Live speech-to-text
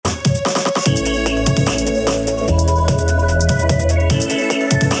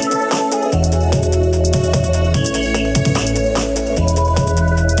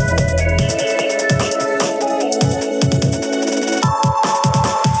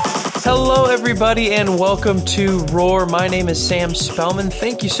Hello, everybody, and welcome to Roar. My name is Sam Spellman.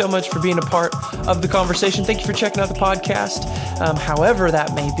 Thank you so much for being a part of the conversation. Thank you for checking out the podcast. However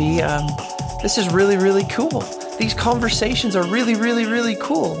that may be, this is really, really cool. These conversations are really, really, really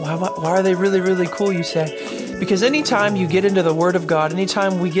cool. Why are they really, really cool, you say? Because anytime you get into the Word of God,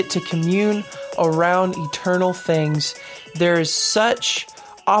 anytime we get to commune around eternal things, there is such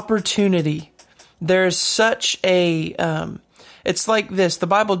opportunity. There's such a... It's like this. The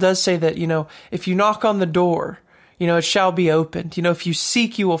Bible does say that, if you knock on the door, it shall be opened. If you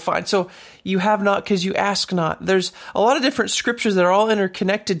seek, you will find. So you have not because you ask not. There's a lot of different scriptures that are all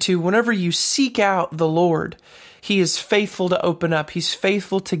interconnected to whenever you seek out the Lord, He is faithful to open up. He's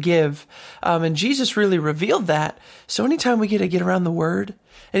faithful to give. And Jesus really revealed that. So anytime we get to get around the Word,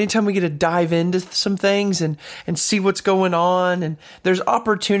 anytime we get to dive into some things and see what's going on, and there's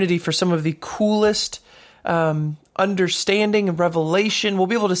opportunity for some of the coolest understanding and revelation. We'll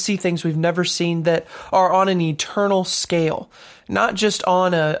be able to see things we've never seen that are on an eternal scale, not just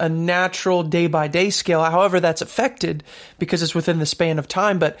on a natural day-by-day scale, however that's affected because it's within the span of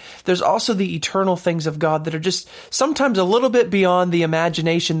time, but there's also the eternal things of God that are just sometimes a little bit beyond the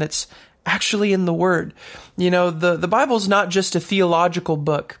imagination that's actually in the Word. The Bible's not just a theological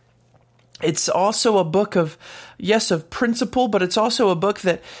book. It's also a book of principle, but it's also a book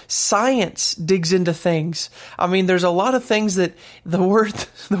that science digs into things. There's a lot of things that the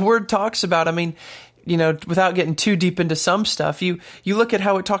word talks about. Without getting too deep into some stuff, you look at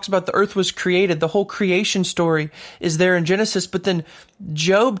how it talks about the earth was created. The whole creation story is there in Genesis, but then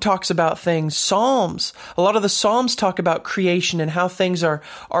Job talks about things. Psalms, a lot of the Psalms talk about creation and how things are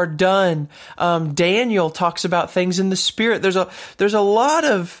done. Daniel talks about things in the Spirit. There's a lot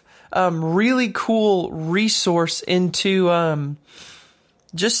of really cool resource into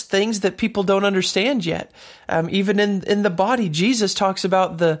just things that people don't understand yet. Even in the body, Jesus talks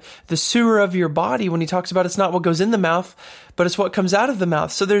about the sewer of your body when He talks about it's not what goes in the mouth, but it's what comes out of the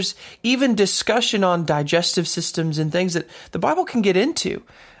mouth. So there's even discussion on digestive systems and things that the Bible can get into.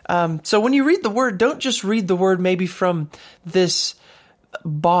 So when you read the Word, don't just read the Word maybe from this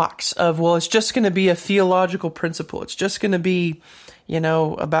box of, it's just going to be a theological principle. It's just going to be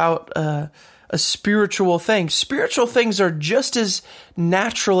about a spiritual thing. Spiritual things are just as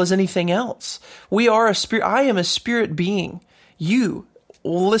natural as anything else. We are a spirit. I am a spirit being. You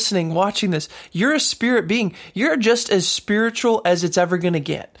listening, watching this, you're a spirit being. You're just as spiritual as it's ever going to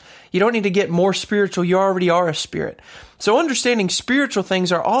get. You don't need to get more spiritual. You already are a spirit. So understanding spiritual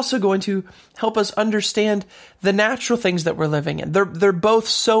things are also going to help us understand the natural things that we're living in. They're both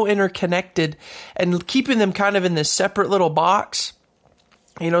so interconnected, and keeping them kind of in this separate little box,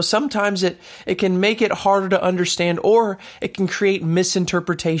 sometimes it can make it harder to understand, or it can create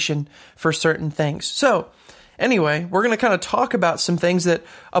misinterpretation for certain things. So anyway, we're going to kind of talk about some things that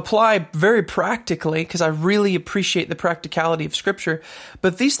apply very practically, because I really appreciate the practicality of Scripture.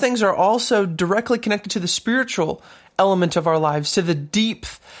 But these things are also directly connected to the spiritual element of our lives, to the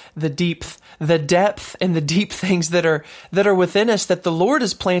depth and the deep things that are within us, that the Lord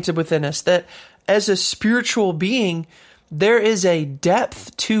has planted within us, that as a spiritual being, there is a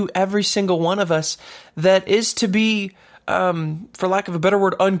depth to every single one of us that is to be, for lack of a better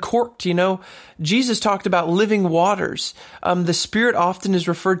word, uncorked. Jesus talked about living waters. The Spirit often is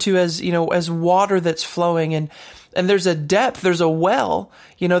referred to as water that's flowing, and there's a depth, there's a well.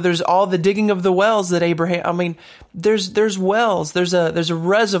 There's all the digging of the wells that Abraham. There's wells. There's a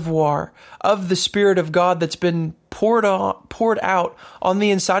reservoir of the Spirit of God that's been poured out on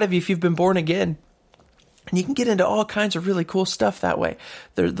the inside of you if you've been born again. And you can get into all kinds of really cool stuff that way.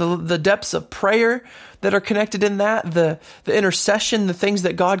 The depths of prayer that are connected in that, the intercession, the things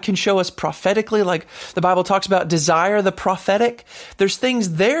that God can show us prophetically, like the Bible talks about desire, the prophetic. There's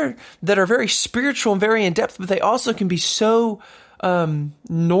things there that are very spiritual and very in depth, but they also can be so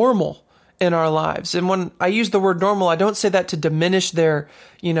normal in our lives. And when I use the word normal, I don't say that to diminish their,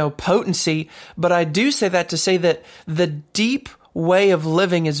 potency, but I do say that to say that the deep way of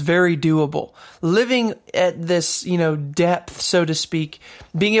living is very doable. Living at this, depth, so to speak,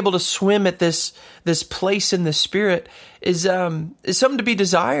 being able to swim at this place in the Spirit is something to be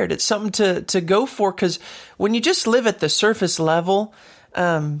desired. It's something to go for, because when you just live at the surface level,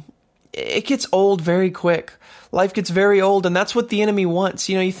 it gets old very quick. Life gets very old, and that's what the enemy wants.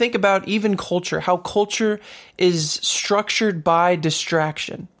 You think about even culture, how culture is structured by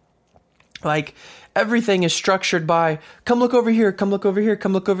distraction. Like, everything is structured by, come look over here, come look over here,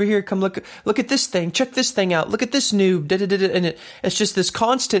 come look over here, come look at this thing, check this thing out, look at this noob, and it's just this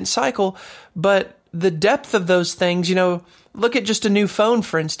constant cycle. But the depth of those things, look at just a new phone,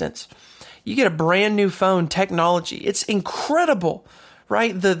 for instance. You get a brand new phone, technology. It's incredible,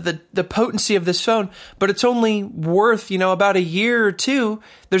 right? The potency of this phone, but it's only worth, about a year or two,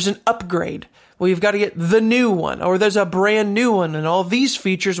 there's an upgrade. Well, you've got to get the new one, or there's a brand new one, and all these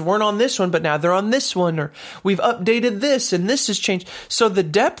features weren't on this one, but now they're on this one, or we've updated this, and this has changed. So the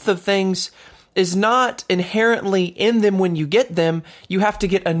depth of things is not inherently in them when you get them. You have to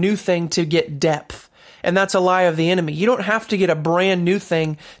get a new thing to get depth. And that's a lie of the enemy. You don't have to get a brand new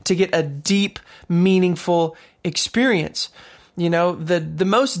thing to get a deep, meaningful experience. The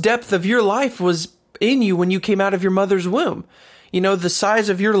most depth of your life was in you when you came out of your mother's womb. The size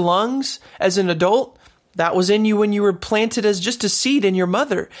of your lungs as an adult, that was in you when you were planted as just a seed in your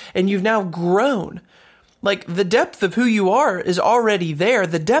mother, and you've now grown. Like, the depth of who you are is already there.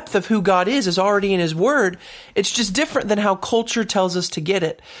 The depth of who God is already in His Word. It's just different than how culture tells us to get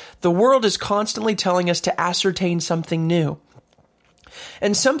it. The world is constantly telling us to ascertain something new.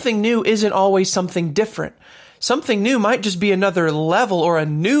 And something new isn't always something different. Something new might just be another level or a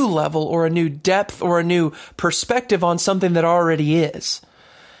new depth or a new perspective on something that already is.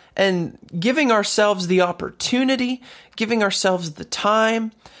 And giving ourselves the opportunity, giving ourselves the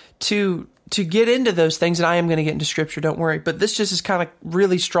time to get into those things, and I am going to get into scripture, don't worry, but this just is kind of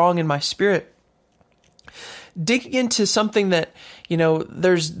really strong in my spirit. Digging into something that,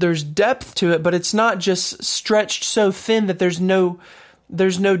 there's depth to it, but it's not just stretched so thin that there's no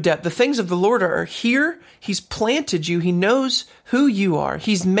depth. The things of the Lord are here. He's planted you. He knows who you are.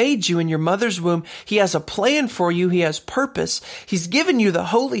 He's made you in your mother's womb. He has a plan for you. He has purpose. He's given you the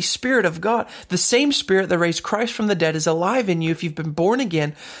Holy Spirit of God. The same Spirit that raised Christ from the dead is alive in you if you've been born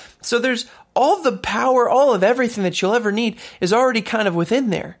again. So there's all the power, all of everything that you'll ever need is already kind of within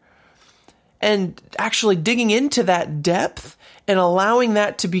there. And actually digging into that depth and allowing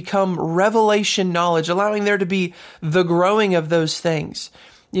that to become revelation knowledge, allowing there to be the growing of those things.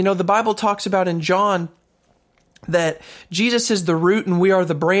 The Bible talks about in John that Jesus is the root and we are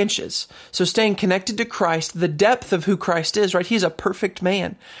the branches. So staying connected to Christ, the depth of who Christ is, right? He's a perfect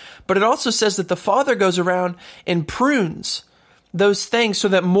man. But it also says that the Father goes around and prunes those things so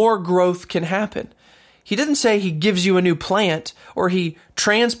that more growth can happen. He didn't say He gives you a new plant or He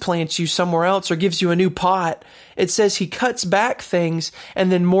transplants you somewhere else or gives you a new pot. It says He cuts back things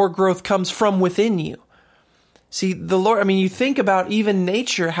and then more growth comes from within you. See, the Lord, you think about even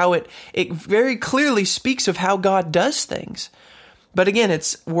nature, how it very clearly speaks of how God does things. But again,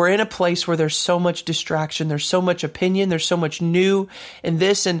 we're in a place where there's so much distraction, there's so much opinion, there's so much new in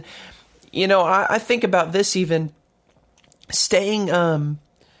this. And, I think about this even staying,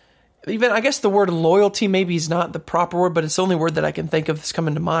 even, I guess the word loyalty maybe is not the proper word, but it's the only word that I can think of that's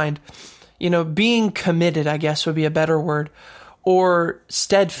coming to mind. Being committed, I guess, would be a better word. Or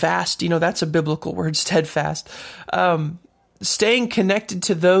steadfast, that's a biblical word, steadfast. Staying connected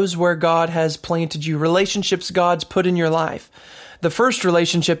to those where God has planted you, relationships God's put in your life. The first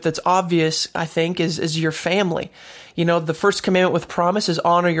relationship that's obvious, I think, is your family. The first commandment with promise is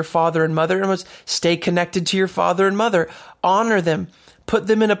honor your father and mother, and was stay connected to your father and mother. Honor them. Put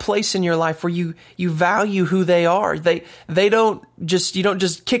them in a place in your life where you value who they are. You don't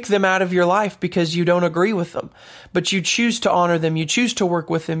just kick them out of your life because you don't agree with them, but you choose to honor them. You choose to work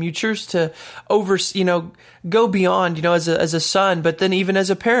with them. You choose to go beyond, as a son, but then even as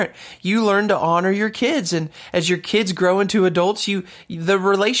a parent, you learn to honor your kids. And as your kids grow into adults, the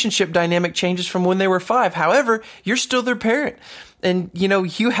relationship dynamic changes from when they were 5. However, you're still their parent. And,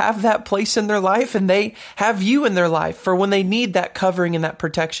 you have that place in their life and they have you in their life for when they need that covering and that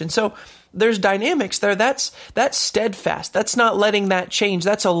protection. So there's dynamics there. That's steadfast. That's not letting that change.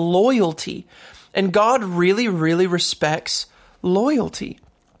 That's a loyalty. And God really, really respects loyalty.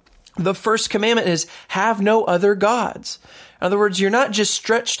 The first commandment is have no other gods. In other words, you're not just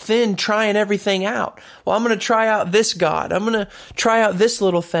stretched thin trying everything out. Well, I'm going to try out this God. I'm going to try out this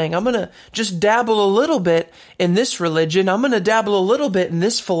little thing. I'm going to just dabble a little bit in this religion. I'm going to dabble a little bit in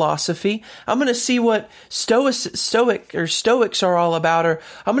this philosophy. I'm going to see what Stoics are all about, or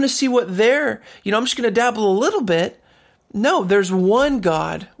I'm going to see what they're, I'm just going to dabble a little bit. No, there's one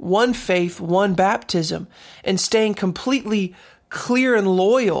God, one faith, one baptism, and staying completely clear and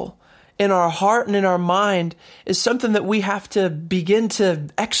loyal in our heart and in our mind is something that we have to begin to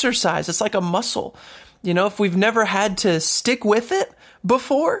exercise. It's like a muscle. If we've never had to stick with it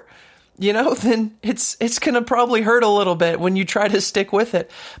before, then it's going to probably hurt a little bit when you try to stick with it.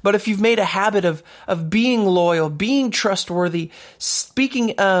 But if you've made a habit of being loyal, being trustworthy, stepping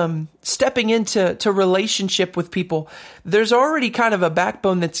into relationship with people, there's already kind of a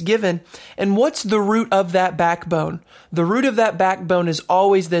backbone that's given. And what's the root of that backbone? The root of that backbone is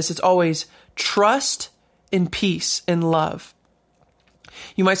always this. It's always trust and peace and love.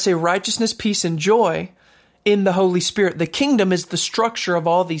 You might say righteousness, peace, and joy in the Holy Spirit. The kingdom is the structure of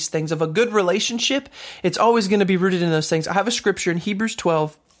all these things. Of a good relationship, it's always going to be rooted in those things. I have a scripture in Hebrews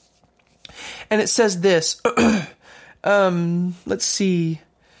 12, and it says this. Let's see.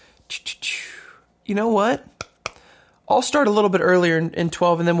 You know what? I'll start a little bit earlier in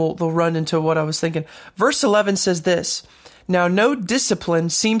 12, and then we'll run into what I was thinking. Verse 11 says this: "Now no discipline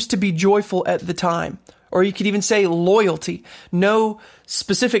seems to be joyful at the time." Or you could even say loyalty. No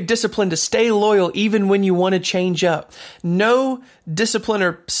specific discipline to stay loyal even when you want to change up. No discipline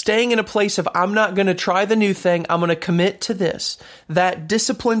or staying in a place of, I'm not going to try the new thing. I'm going to commit to this. That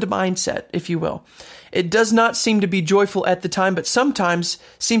disciplined mindset, if you will. It does not seem to be joyful at the time, but sometimes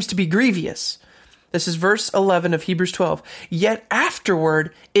seems to be grievous. This is verse 11 of Hebrews 12. "Yet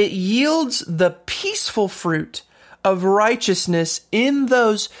afterward, it yields the peaceful fruit of righteousness in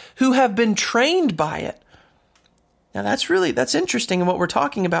those who have been trained by it." Now that's interesting in what we're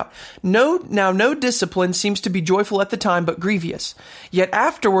talking about. No discipline seems to be joyful at the time, but grievous. Yet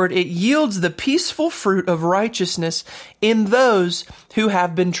afterward, it yields the peaceful fruit of righteousness in those who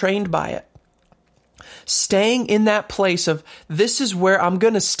have been trained by it. Staying in that place of, this is where I'm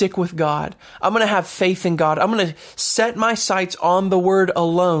going to stick with God. I'm going to have faith in God. I'm going to set my sights on the word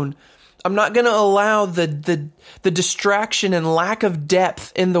alone. I'm not going to allow the distraction and lack of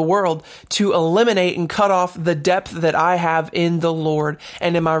depth in the world to eliminate and cut off the depth that I have in the Lord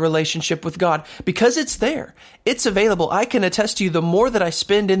and in my relationship with God, because it's there. It's available. I can attest to you, the more that I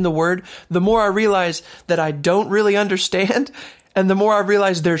spend in the Word, the more I realize that I don't really understand, and the more I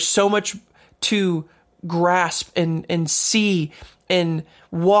realize there's so much to grasp and see and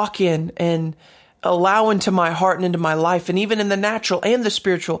walk in and allow into my heart and into my life, and even in the natural and the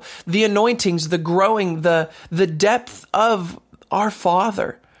spiritual, the anointings, the growing, the depth of our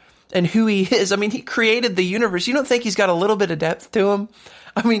Father and who He is. I mean, He created the universe. You don't think He's got a little bit of depth to Him?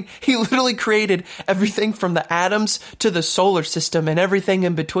 I mean, He literally created everything from the atoms to the solar system and everything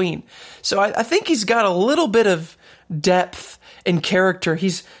in between. So I think He's got a little bit of depth and character.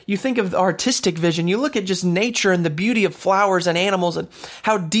 You think of the artistic vision, you look at just nature and the beauty of flowers and animals and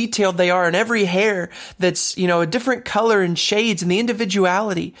how detailed they are, and every hair that's, a different color and shades, and the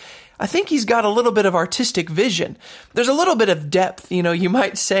individuality. I think He's got a little bit of artistic vision. There's a little bit of depth, you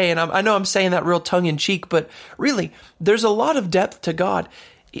might say, and I know I'm saying that real tongue in cheek, but really, there's a lot of depth to God.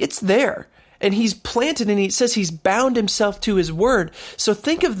 It's there. And He's planted, and it says He's bound Himself to His word. So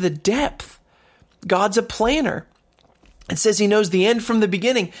think of the depth. God's a planner. It says He knows the end from the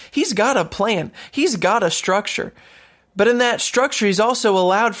beginning. He's got a plan. He's got a structure. But in that structure, He's also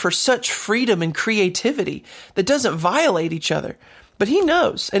allowed for such freedom and creativity that doesn't violate each other. But He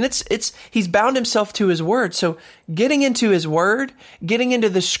knows, and He's bound Himself to His word. So getting into His word, getting into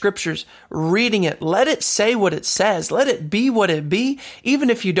the scriptures, reading it, let it say what it says. Let it be what it be, even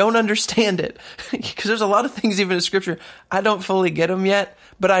if you don't understand it. Because there's a lot of things even in scripture, I don't fully get them yet.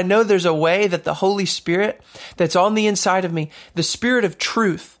 But I know there's a way that the Holy Spirit that's on the inside of me, the Spirit of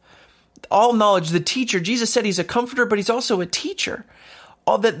truth, all knowledge, the teacher. Jesus said He's a comforter, but He's also a teacher.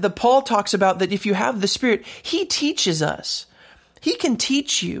 All that the Paul talks about, that if you have the Spirit, He teaches us. He can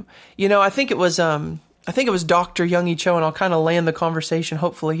teach you. I think it was Dr. Young-E Cho, and I'll kind of land the conversation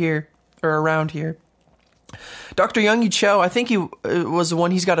hopefully here or around here. Dr. Young-E Cho, I think he was the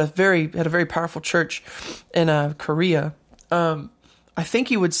one. He's got had a very powerful church in Korea. I think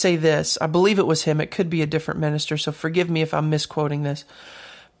he would say this. I believe it was him. It could be a different minister, so forgive me if I'm misquoting this.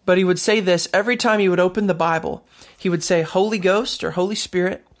 But he would say this every time he would open the Bible. He would say, Holy Ghost or Holy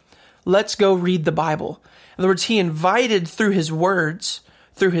Spirit, let's go read the Bible. In other words, he invited through his words,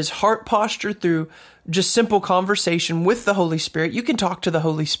 through his heart posture, through just simple conversation with the Holy Spirit. You can talk to the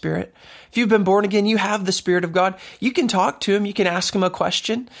Holy Spirit. If you've been born again, you have the Spirit of God. You can talk to Him. You can ask Him a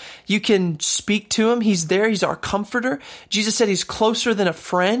question. You can speak to Him. He's there. He's our comforter. Jesus said He's closer than a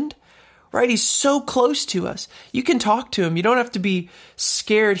friend, right? He's so close to us. You can talk to Him. You don't have to be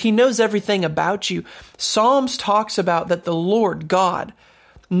scared. He knows everything about you. Psalms talks about that the Lord God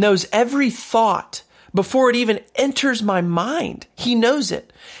knows every thought before it even enters my mind. He knows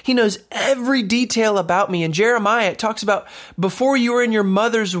it. He knows every detail about me. In Jeremiah, it talks about before you were in your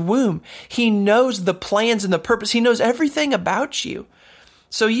mother's womb, He knows the plans and the purpose. He knows everything about you.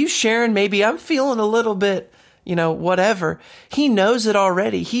 So you, Sharon, maybe I'm feeling a little bit, whatever. He knows it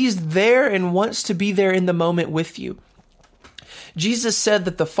already. He's there and wants to be there in the moment with you. Jesus said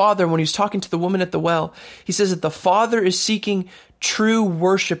that the Father, when He was talking to the woman at the well, He says that the Father is seeking true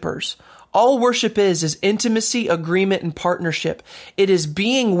worshipers. All worship is intimacy, agreement, and partnership. It is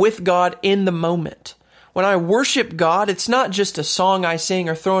being with God in the moment. When I worship God, it's not just a song I sing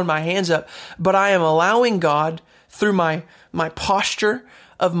or throwing my hands up, but I am allowing God through my posture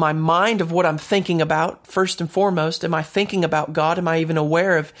of my mind, of what I'm thinking about, first and foremost. Am I thinking about God? Am I even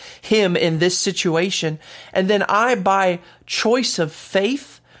aware of him in this situation? And then I, by choice of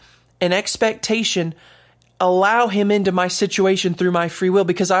faith and expectation, allow him into my situation through my free will,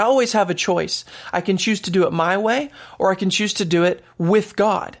 because I always have a choice. I can choose to do it my way, or I can choose to do it with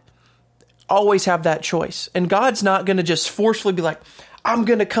God. Always have that choice. And God's not going to just forcefully be like, I'm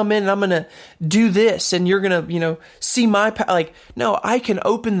going to come in and I'm going to do this and you're going to, see my, no, I can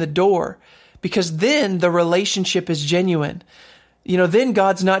open the door, because then the relationship is genuine. Then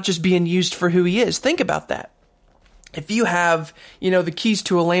God's not just being used for who he is. Think about that. If you have, the keys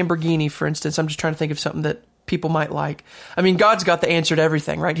to a Lamborghini, for instance, I'm just trying to think of something that people might like. I mean, God's got the answer to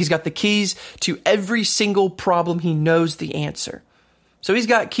everything, right? He's got the keys to every single problem. He knows the answer. So he's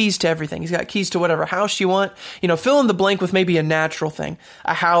got keys to everything. He's got keys to whatever house you want. Fill in the blank with maybe a natural thing,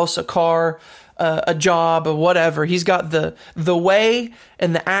 a house, a car, a job, or whatever. He's got the way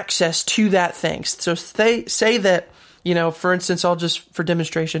and the access to that thing. So say that, for instance, for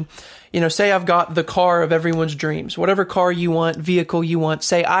demonstration, say I've got the car of everyone's dreams, whatever car you want, vehicle you want,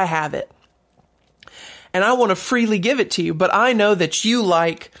 say I have it. And I want to freely give it to you, but I know that you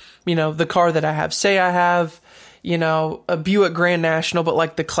like, the car that I have. Say I have, a Buick Grand National, but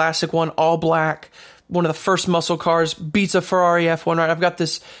like the classic one, all black, one of the first muscle cars, beats a Ferrari F1, right? I've got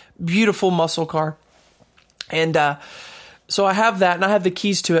this beautiful muscle car. And so I have that and I have the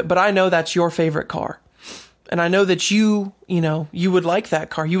keys to it, but I know that's your favorite car. And I know that you would like that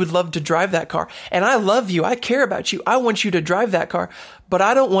car. You would love to drive that car. And I love you. I care about you. I want you to drive that car, but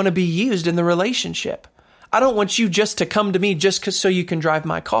I don't want to be used in the relationship. I don't want you just to come to me just so you can drive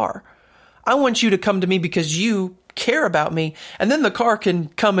my car. I want you to come to me because you care about me, and then the car can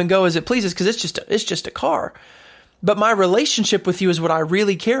come and go as it pleases, because it's just a car. But my relationship with you is what I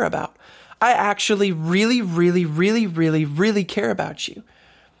really care about. I actually really, really, really, really, really care about you.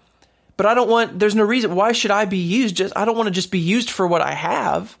 But there's no reason, why should I be used? I don't want to just be used for what I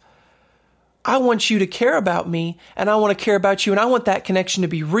have. I want you to care about me, and I want to care about you, and I want that connection to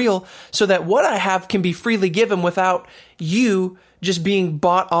be real, so that what I have can be freely given without you just being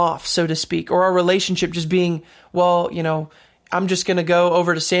bought off, so to speak, or our relationship just being, I'm just going to go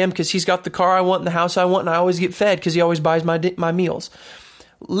over to Sam because he's got the car I want and the house I want, and I always get fed because he always buys my meals.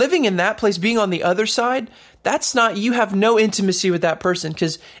 Living in that place, being on the other side, you have no intimacy with that person,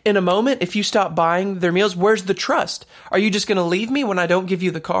 because in a moment, if you stop buying their meals, where's the trust? Are you just going to leave me when I don't give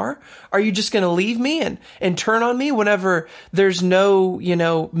you the car? Are you just going to leave me and turn on me whenever there's no,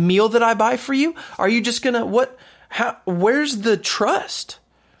 meal that I buy for you? Are you just going to, where's the trust?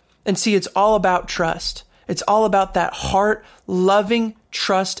 And see, it's all about trust. It's all about that heart, loving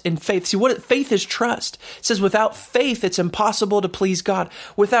trust and faith. See, faith is trust. It says without faith, it's impossible to please God.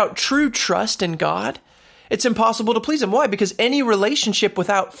 Without true trust in God, it's impossible to please him. Why? Because any relationship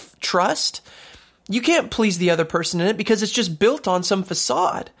without trust, you can't please the other person in it, because it's just built on some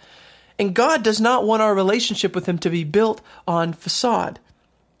facade. And God does not want our relationship with him to be built on facade,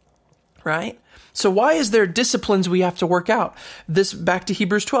 right? So why is there disciplines we have to work out? This back to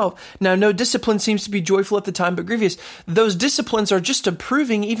Hebrews 12. Now, no discipline seems to be joyful at the time, but grievous. Those disciplines are just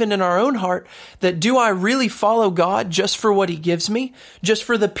proving, even in our own heart, that do I really follow God just for what he gives me? Just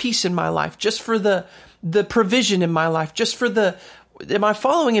for the peace in my life? Just for the provision in my life? Am I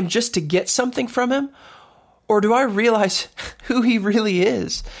following him just to get something from him? Or do I realize who he really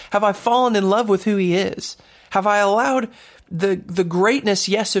is? Have I fallen in love with who he is? Have I allowed the greatness,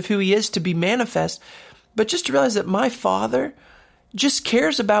 yes, of who he is to be manifest, but just to realize that my Father just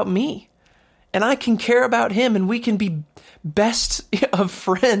cares about me, and I can care about him, and we can be best of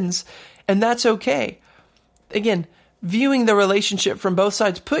friends, and that's okay. Again, viewing the relationship from both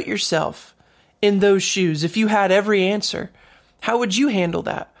sides, put yourself in those shoes. If you had every answer, how would you handle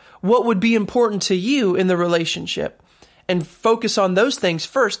that? What would be important to you in the relationship? And focus on those things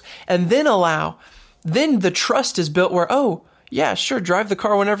first, and then the trust is built where, oh, yeah, sure, drive the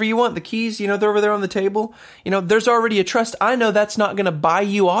car whenever you want. The keys, they're over there on the table. There's already a trust. I know that's not going to buy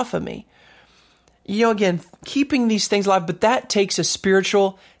you off of me. Again, keeping these things alive, but that takes a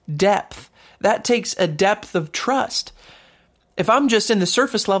spiritual depth. That takes a depth of trust. If I'm just in the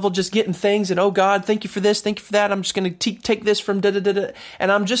surface level, just getting things and, oh God, thank you for this, thank you for that, I'm just going to take this from da-da-da-da,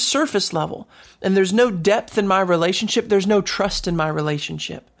 and I'm just surface level, and there's no depth in my relationship, there's no trust in my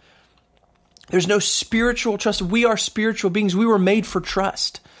relationship. There's no spiritual trust. We are spiritual beings. We were made for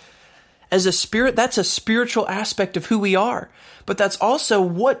trust. As a spirit, that's a spiritual aspect of who we are. But that's also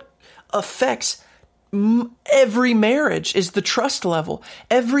what affects every marriage, is the trust level.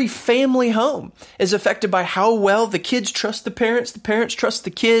 Every family home is affected by how well the kids trust the parents trust the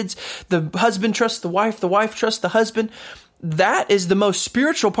kids, the husband trusts the wife trusts the husband. that is the most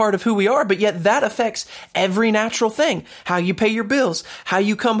spiritual part of who we are, but yet that affects every natural thing. How you pay your bills, how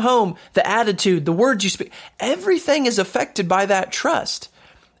you come home, the attitude, the words you speak. Everything is affected by that trust.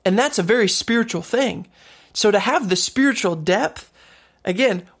 And that's a very spiritual thing. So to have the spiritual depth,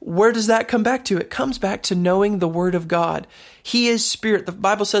 again, where does that come back to? It comes back to knowing the Word of God. He is Spirit. The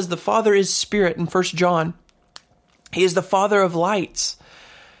Bible says the Father is Spirit in 1 John. He is the Father of lights.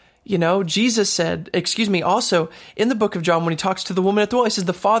 You know, Jesus said, also in the book of John, when he talks to the woman at the well, he says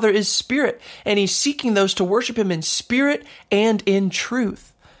the Father is Spirit, and he's seeking those to worship him in spirit and in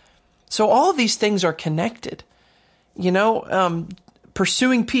truth. So all of these things are connected. You know,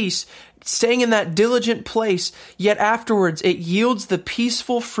 pursuing peace, staying in that diligent place, yet afterwards it yields the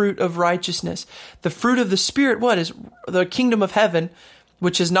peaceful fruit of righteousness. The fruit of the Spirit, what is the kingdom of heaven,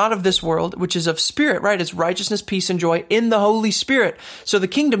 which is not of this world, which is of spirit, right? It's righteousness, peace, and joy in the Holy Spirit. So the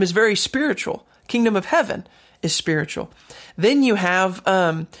kingdom is very spiritual. Kingdom of heaven is spiritual. Then you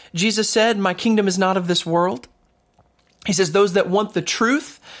have, Jesus said, my kingdom is not of this world. He says, those that want the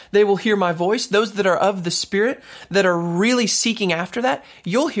truth, they will hear my voice. Those that are of the Spirit, that are really seeking after that,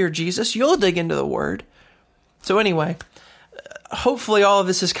 you'll hear Jesus. You'll dig into the Word. So anyway, hopefully all of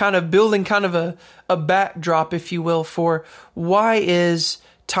this is kind of building kind of a backdrop, if you will, for why is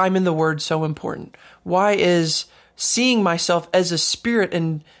time in the Word so important? Why is seeing myself as a spirit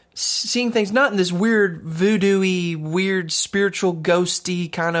and seeing things not in this weird voodoo-y, weird spiritual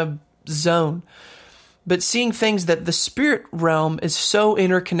ghosty kind of zone, but seeing things that the spirit realm is so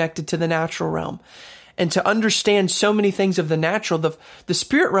interconnected to the natural realm. And to understand so many things of the natural, the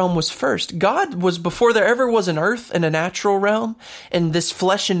spirit realm was first. God was before there ever was an earth and a natural realm and this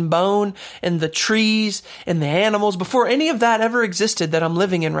flesh and bone and the trees and the animals. Before any of that ever existed that I'm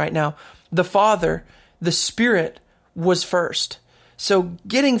living in right now, the Father, the Spirit was first. So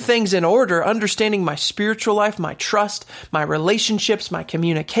getting things in order, understanding my spiritual life, my trust, my relationships, my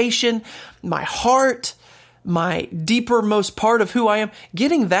communication, my heart, my deepermost part of who I am,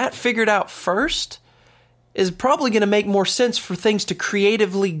 getting that figured out first is probably going to make more sense for things to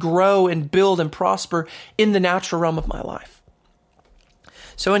creatively grow and build and prosper in the natural realm of my life.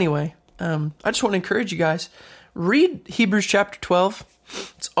 So anyway, I just want to encourage you guys, read Hebrews chapter 12.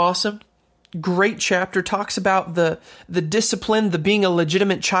 It's awesome. Great chapter. Talks about the discipline, the being a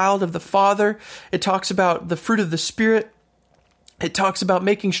legitimate child of the Father. It talks about the fruit of the Spirit. It talks about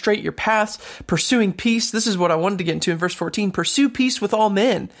making straight your paths, pursuing peace. This is what I wanted to get into in verse 14. Pursue peace with all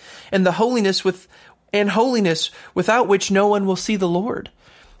men and the holiness without which no one will see the Lord.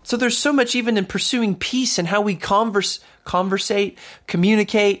 So there's so much even in pursuing peace and how we conversate,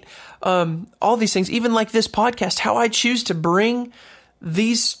 communicate, all these things, even like this podcast, how I choose to bring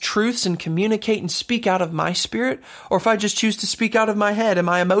these truths and communicate and speak out of my spirit, or if I just choose to speak out of my head and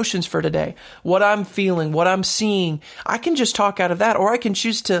my emotions for today, what I'm feeling, what I'm seeing, I can just talk out of that, or I can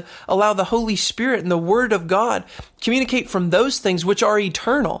choose to allow the Holy Spirit and the Word of God communicate from those things which are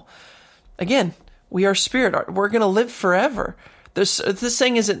eternal. Again, we are spirit. We're going to live forever. This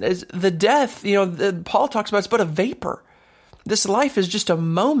thing is the death, Paul talks about, it's but a vapor. This life is just a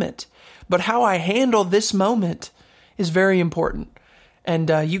moment, but how I handle this moment is very important.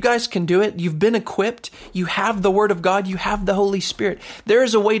 And you guys can do it. You've been equipped. You have the Word of God. You have the Holy Spirit. There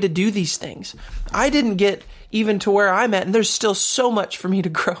is a way to do these things. I didn't get even to where I'm at, and there's still so much for me to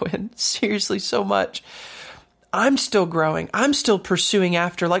grow in. Seriously, so much. I'm still growing. I'm still pursuing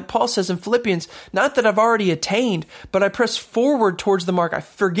after, like Paul says in Philippians, not that I've already attained, but I press forward towards the mark. I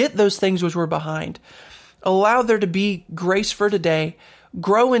forget those things which were behind. Allow there to be grace for today.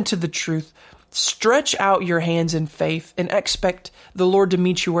 Grow into the truth. Stretch out your hands in faith and expect the Lord to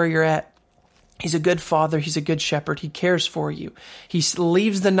meet you where you're at. He's a good father. He's a good shepherd. He cares for you. He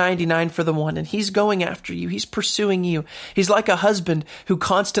leaves the 99 for the one, and he's going after you. He's pursuing you. He's like a husband who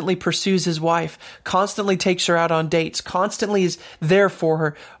constantly pursues his wife, constantly takes her out on dates, constantly is there for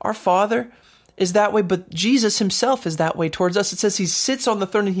her. Our Father is that way, but Jesus himself is that way towards us. It says he sits on the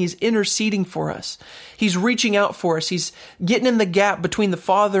throne and he's interceding for us. He's reaching out for us. He's getting in the gap between the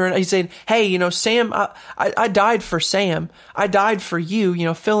Father and he's saying, hey, Sam, I died for Sam. I died for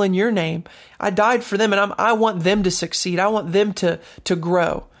you, fill in your name. I died for them, and I want them to succeed. I want them to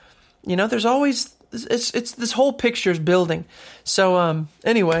grow. There's always, it's this whole picture is building. So,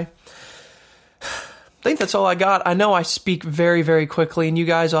 anyway, I think that's all I got. I know I speak very, very quickly, and you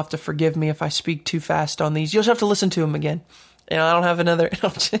guys will have to forgive me if I speak too fast on these. You'll just have to listen to them again. I don't have another.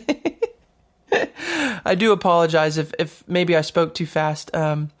 I do apologize if maybe I spoke too fast.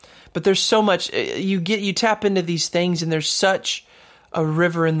 But there's so much you tap into these things, and there's such a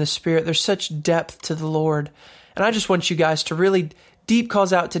river in the Spirit. There's such depth to the Lord, and I just want you guys to really deep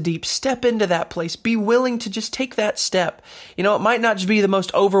calls out to deep. Step into that place. Be willing to just take that step. You know, it might not just be the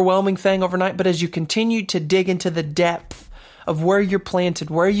most overwhelming thing overnight, but as you continue to dig into the depth of where you're planted,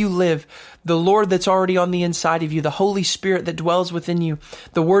 where you live, the Lord that's already on the inside of you, the Holy Spirit that dwells within you,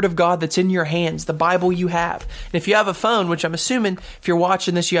 the Word of God that's in your hands, the Bible you have. And if you have a phone, which I'm assuming if you're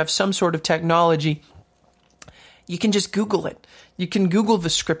watching this, you have some sort of technology, you can just Google it. You can Google the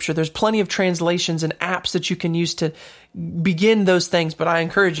scripture. There's plenty of translations and apps that you can use to begin those things. But I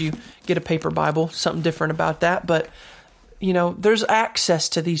encourage you, get a paper Bible, something different about that. But, you know, there's access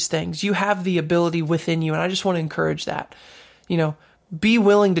to these things. You have the ability within you. And I just want to encourage that. You know, be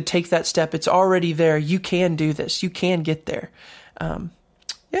willing to take that step. It's already there. You can do this. You can get there. Yeah.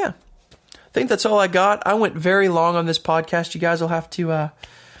 I think that's all I got. I went very long on this podcast. You guys will have to,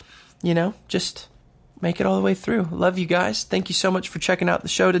 just make it all the way through. Love you guys. Thank you so much for checking out the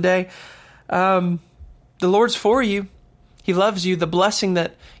show today. The Lord's for you. He loves you. The blessing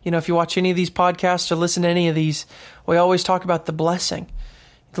that, if you watch any of these podcasts or listen to any of these, we always talk about the blessing.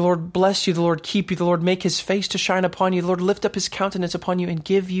 The Lord bless you. The Lord keep you. The Lord make his face to shine upon you. The Lord lift up his countenance upon you and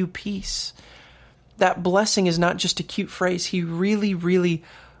give you peace. That blessing is not just a cute phrase. He really, really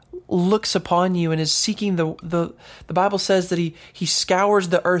looks upon you and is seeking the Bible says that he scours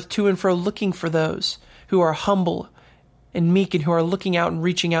the earth to and fro looking for those who are humble and meek and who are looking out and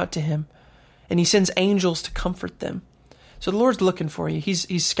reaching out to him. And he sends angels to comfort them. So the Lord's looking for you.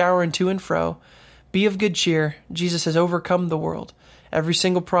 He's scouring to and fro. Be of good cheer. Jesus has overcome the world. Every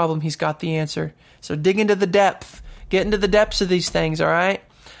single problem, he's got the answer. So dig into the depth. Get into the depths of these things, all right?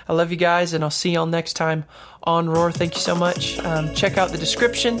 I love you guys, and I'll see y'all next time on Roar. Thank you so much. Check out the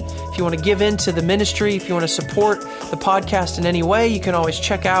description. If you want to give into the ministry, if you want to support the podcast in any way, you can always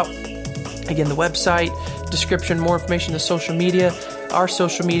check out, again, the website, description, more information, the social media, our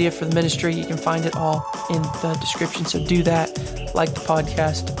social media for the ministry. You can find it all in the description. So do that, like the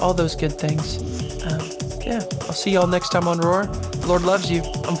podcast, all those good things. I'll see y'all next time on Roar. The Lord loves you.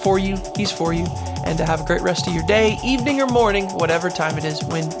 I'm for you. He's for you. And to have a great rest of your day, evening or morning, whatever time it is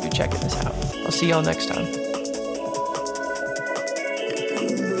when you're checking this out. I'll see y'all next time.